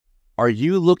Are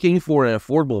you looking for an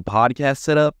affordable podcast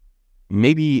setup?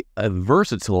 Maybe a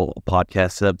versatile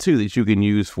podcast setup too that you can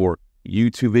use for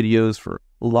YouTube videos, for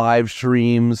live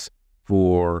streams,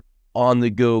 for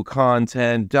on-the-go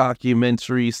content,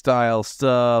 documentary style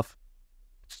stuff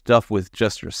with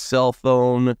just your cell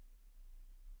phone,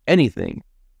 anything.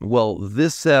 Well,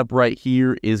 this setup right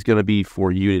here is going to be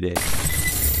for you today.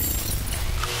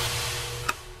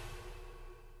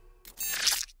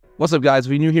 What's up, guys?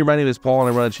 If you're new here, my name is Paul,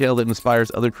 and I run a channel that inspires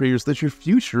other creators that your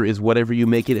future is whatever you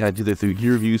make it. And I do that through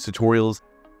gear reviews, tutorials,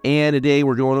 and today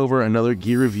we're going over another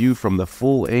gear review from the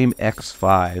Fulaim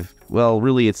X5. Well,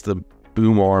 really, it's the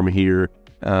boom arm here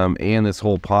and this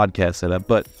whole podcast setup,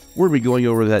 but we're going to be going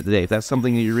over that today. If that's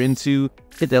something that you're into,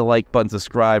 hit that like button,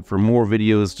 subscribe for more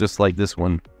videos just like this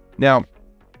one. Now,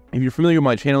 if you're familiar with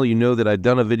my channel, you know that I've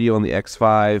done a video on the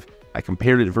X5. I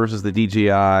compared it versus the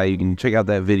DJI. You can check out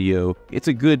that video. It's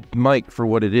a good mic for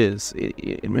what it is.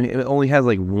 It only has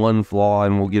like one flaw,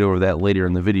 and we'll get over that later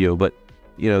in the video. But,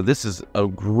 you know, this is a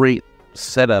great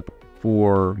setup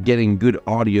for getting good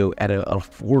audio at an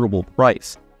affordable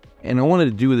price. And I wanted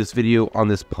to do this video on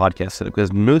this podcast setup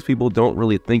because most people don't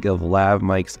really think of lav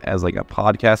mics as like a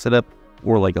podcast setup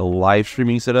or like a live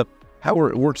streaming setup. However,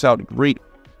 it works out great.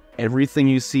 Everything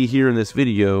you see here in this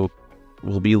video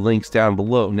will be links down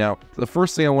below. Now, the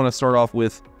first thing I want to start off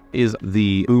with is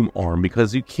the boom arm,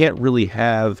 because you can't really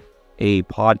have a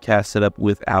podcast setup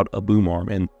without a boom arm.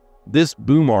 And this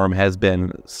boom arm has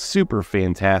been super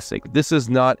fantastic. This is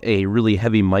not a really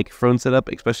heavy microphone setup,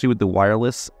 especially with the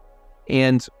wireless.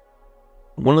 And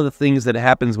one of the things that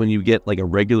happens when you get like a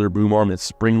regular boom arm that's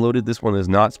spring-loaded, this one is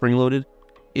not spring-loaded,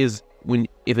 is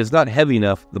if it's not heavy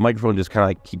enough, the microphone just kind of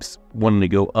like keeps wanting to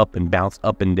go up and bounce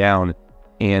up and down.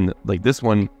 And like this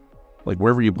one, like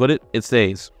wherever you put it, it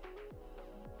stays.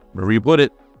 Wherever you put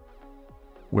it,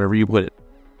 wherever you put it.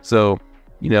 So,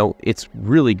 you know, it's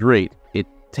really great. It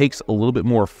takes a little bit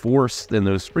more force than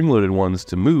those spring-loaded ones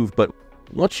to move, but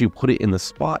once you put it in the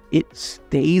spot, it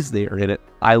stays there. And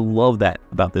I love that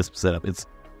about this setup.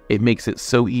 It makes it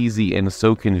so easy and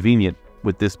so convenient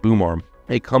with this boom arm.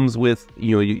 It comes with,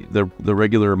 you know, the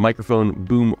regular microphone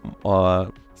boom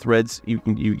threads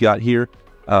you got here.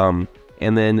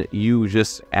 And then you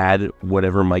just add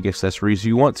whatever mic accessories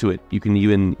you want to it. You can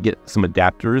even get some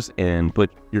adapters and put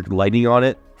your lighting on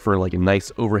it for like a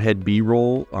nice overhead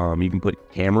B-roll. You can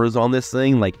put cameras on this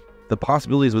thing. Like, the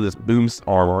possibilities with this boom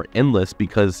arm are endless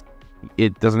because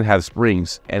it doesn't have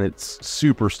springs and it's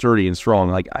super sturdy and strong.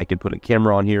 Like, I could put a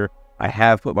camera on here. I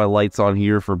have put my lights on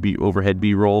here for overhead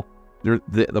B-roll.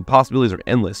 The possibilities are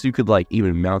endless. You could like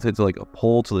even mount it to like a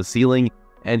pole to the ceiling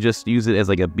and just use it as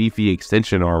like a beefy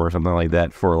extension arm or something like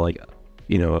that for like,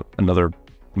 you know, another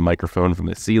microphone from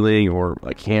the ceiling or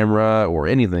a camera or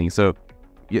anything. So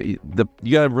you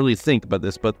gotta really think about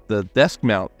this. But the desk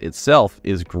mount itself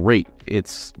is great.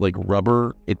 It's like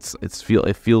rubber. It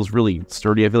feels really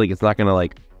sturdy. I feel like it's not gonna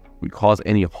like cause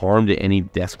any harm to any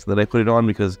desks that I put it on,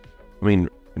 because I mean,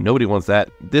 nobody wants that.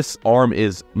 This arm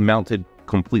is mounted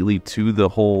completely to the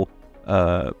whole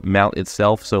mount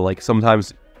itself. So like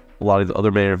sometimes a lot of the other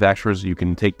manufacturers, you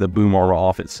can take the boom arm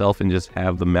off itself and just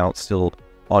have the mount still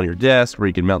on your desk, where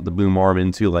you can mount the boom arm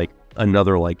into like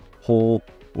another like hole.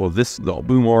 Well, the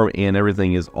boom arm and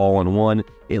everything is all in one.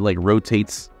 It like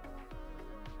rotates,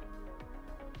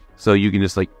 so you can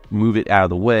just like move it out of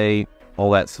the way,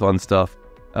 all that fun stuff.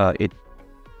 It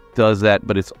does that,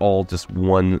 but it's all just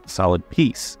one solid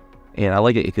piece. And I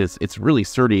like it because it's really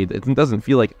sturdy. It doesn't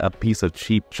feel like a piece of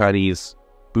cheap Chinese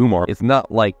boom arm. It's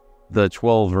not like the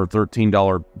 $12 or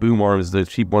 $13 boom arms, the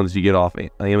cheap ones you get off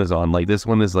Amazon. Like, this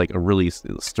one is like a really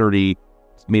sturdy,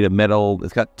 it's made of metal.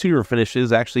 It's got two different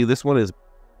finishes. Actually, this one is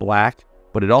black,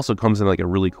 but it also comes in like a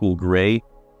really cool gray.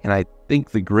 And I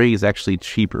think the gray is actually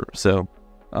cheaper. So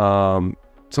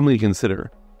something to consider.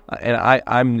 And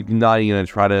I'm not even going to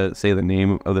try to say the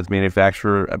name of this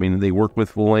manufacturer. I mean, they work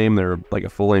with Fulaim. They're like a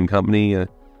Fulaim company.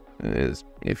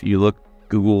 If you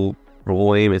Google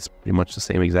Fulaim, it's pretty much the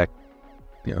same exact,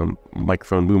 you know,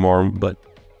 microphone boom arm, but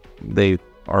they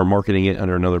are marketing it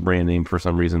under another brand name for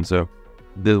some reason. So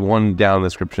the one down in the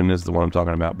description is the one I'm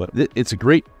talking about. But it's a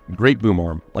great boom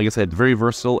arm. Like I said, very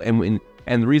versatile. And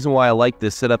the reason why I like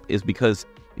this setup is because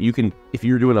you can, if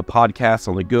you're doing a podcast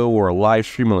on the go or a live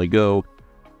stream on the go,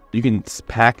 you can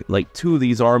pack like two of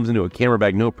these arms into a camera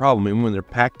bag, no problem. And when they're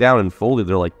packed down and folded,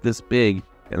 they're like this big,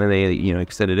 and then they, you know,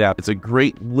 extend it out. It's a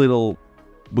great little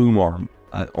boom arm.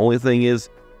 Only thing is,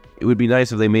 it would be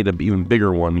nice if they made an even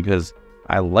bigger one, because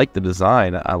I like the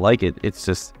design. I like it. It's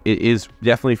just, it is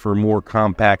definitely for more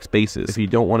compact spaces. If you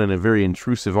don't want a very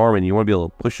intrusive arm and you want to be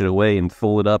able to push it away and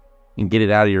fold it up and get it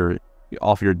out of your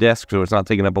off your desk, so it's not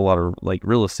taking up a lot of like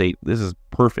real estate. This is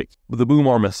perfect. With the boom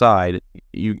arm aside,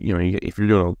 you know, if you're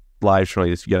doing a live show like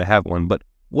this, you got to have one. But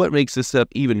what makes this setup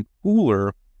even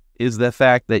cooler is the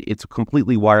fact that it's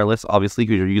completely wireless, obviously,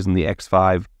 because you're using the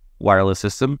X5 wireless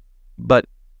system. But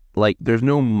like, there's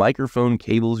no microphone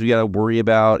cables you got to worry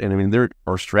about, and I mean, there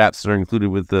are straps that are included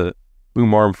with the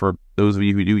boom arm for those of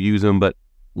you who do use them. But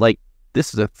like,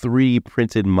 this is a 3D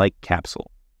printed mic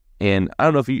capsule. And I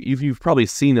don't know if you've probably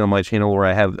seen it on my channel where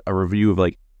I have a review of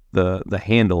like the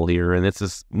handle here, and it's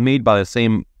just made by the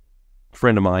same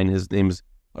friend of mine. His name's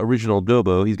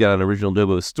Originaldobo. He's got an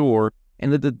Originaldobo store,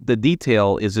 and the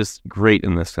detail is just great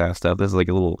in this kind of stuff. There's like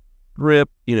a little grip,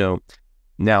 you know.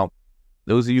 Now,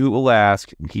 those of you who will ask,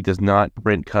 he does not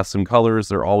print custom colors.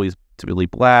 They're always typically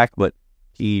black, but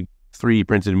he 3D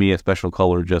printed me a special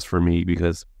color just for me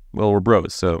because, well, we're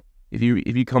bros. So if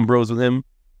you come bros with him,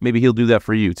 maybe he'll do that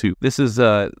for you too. This is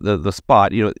the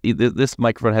spot. You know, this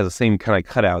microphone has the same kind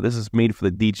of cutout. This is made for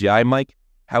the DJI mic.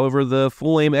 However, the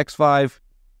Fulaim X5,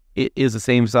 it is the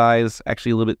same size,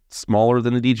 actually a little bit smaller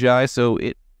than the DJI, so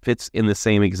it fits in the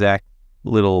same exact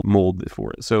little mold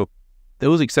for it. So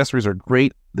those accessories are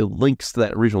great. The links to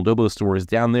that Originaldobo store is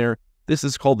down there. This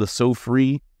is called the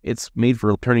SoFree. It's made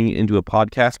for turning it into a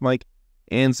podcast mic,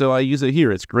 and so I use it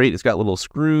here. It's great. It's got little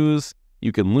screws.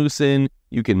 You can loosen,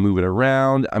 you can move it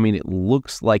around. I mean, it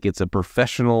looks like it's a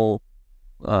professional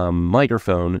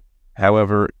microphone.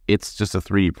 However, it's just a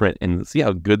 3D print. And see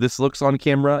how good this looks on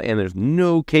camera? And there's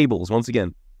no cables. Once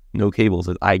again, no cables.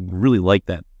 I really like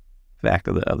that fact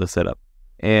of the setup.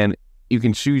 And you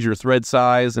can choose your thread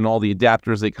size and all the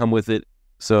adapters that come with it.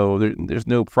 So there's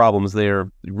no problems there.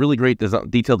 Really great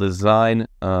detailed design,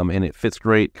 and it fits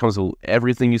great. Comes with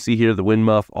everything you see here, the wind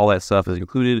muff, all that stuff is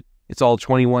included. It's all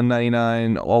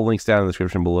 $21.99. All links down in the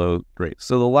description below. Great.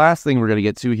 So the last thing we're going to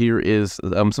get to here is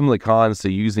some of the cons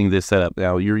to using this setup.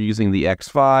 Now, you're using the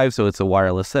X5, so it's a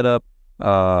wireless setup.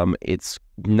 It's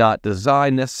not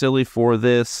designed necessarily for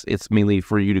this. It's mainly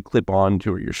for you to clip on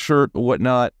to your shirt or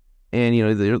whatnot. And, you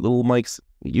know, the little mics,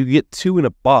 you get 2 in a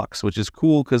box, which is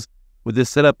cool because with this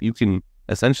setup, you can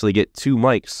essentially get 2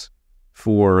 mics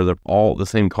for all the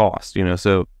same cost, you know.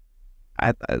 So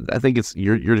I think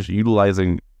you're just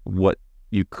utilizing what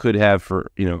you could have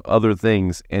for, you know, other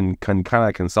things, and kind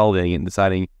of consolidating it and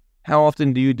deciding how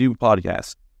often do you do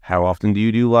podcasts? How often do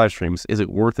you do live streams? Is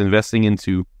it worth investing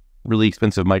into really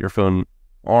expensive microphone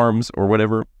arms or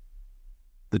whatever?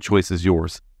 The choice is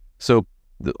yours. So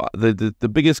the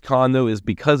biggest con though is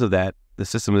because of that, the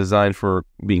system is designed for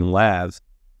being lavs.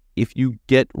 If you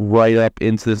get right up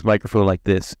into this microphone like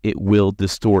this, it will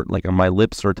distort. Like my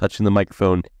lips are touching the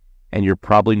microphone and you're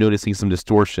probably noticing some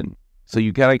distortion. So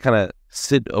you gotta kind of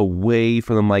sit away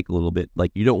from the mic a little bit.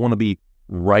 Like you don't want to be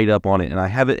right up on it. And I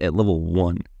have it at level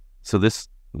 1. So the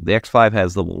X5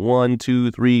 has level 1,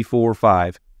 2, 3, 4,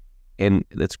 5. And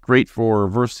that's great for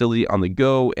versatility on the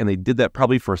go. And they did that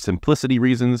probably for simplicity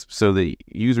reasons. So the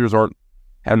users aren't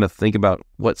having to think about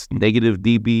what's negative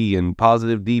dB and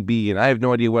positive dB. And I have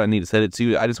no idea what I need to set it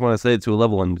to. I just want to set it to a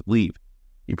level and leave.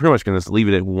 You're pretty much going to just leave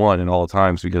it at 1 at all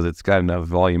times because it's got enough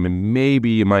volume. And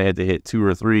maybe you might have to hit 2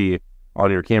 or 3 on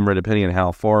your camera, depending on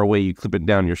how far away you clip it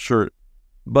down your shirt.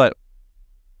 But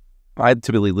I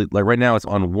typically, like right now it's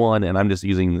on 1, and I'm just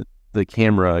using the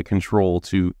camera control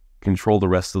to control the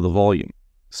rest of the volume.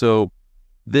 So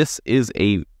this is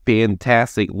a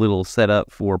fantastic little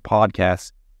setup for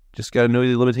podcasts. Just got to know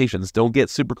the limitations. Don't get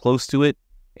super close to it,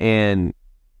 and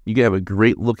you can have a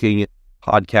great looking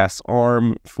podcast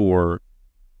arm for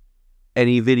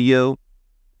any video,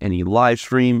 any live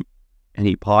stream,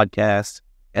 any podcast.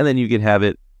 And then you can have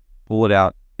it, pull it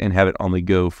out, and have it on the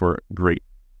go for great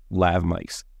lav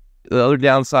mics. The other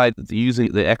downside to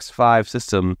using the X5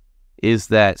 system is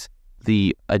that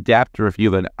the adapter, if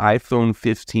you have an iPhone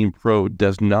 15 Pro,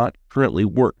 does not currently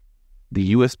work.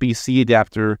 The USB-C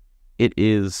adapter, it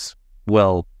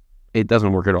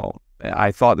doesn't work at all.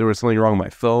 I thought there was something wrong with my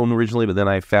phone originally, but then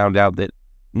I found out that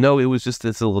no, it was just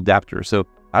this little adapter. So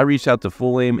I reached out to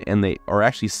Fulaim, and they are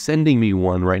actually sending me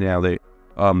one right now. They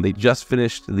just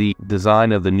finished the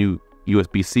design of the new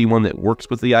USB-C one that works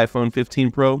with the iPhone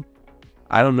 15 Pro.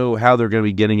 I don't know how they're going to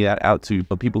be getting that out to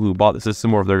people who bought the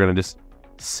system, or if they're going to just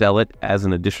sell it as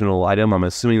an additional item. I'm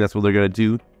assuming that's what they're going to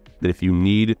do, that if you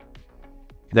need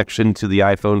connection to the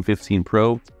iPhone 15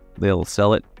 Pro, they'll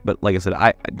sell it. But like I said,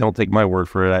 I don't take my word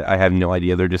for it. I have no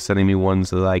idea. They're just sending me one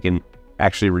so that I can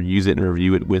actually reuse it and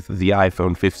review it with the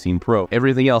iPhone 15 Pro.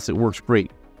 Everything else, it works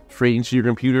great. Straight into your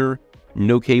computer,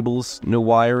 no cables, no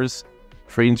wires.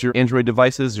 Straight into your Android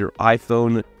devices, your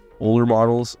iPhone older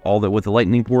models, all that with the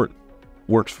Lightning port,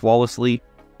 works flawlessly.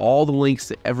 All the links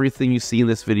to everything you see in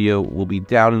this video will be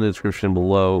down in the description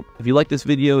below. If you like this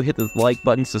video, hit the like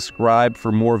button, subscribe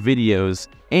for more videos,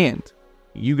 and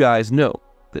you guys know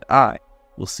that I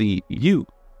will see you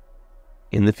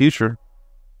in the future.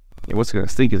 And what's gonna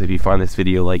stink is if you find this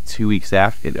video like 2 weeks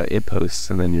after it posts,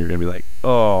 and then you're gonna be like,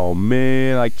 oh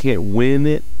man, I can't win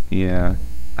it. Yeah,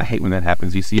 I hate when that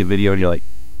happens. You see a video and you're like,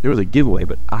 there was a giveaway,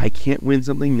 but I can't win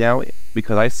something now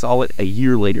because I saw it a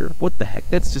year later. What the heck?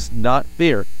 That's just not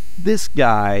fair. This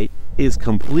guy is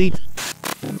complete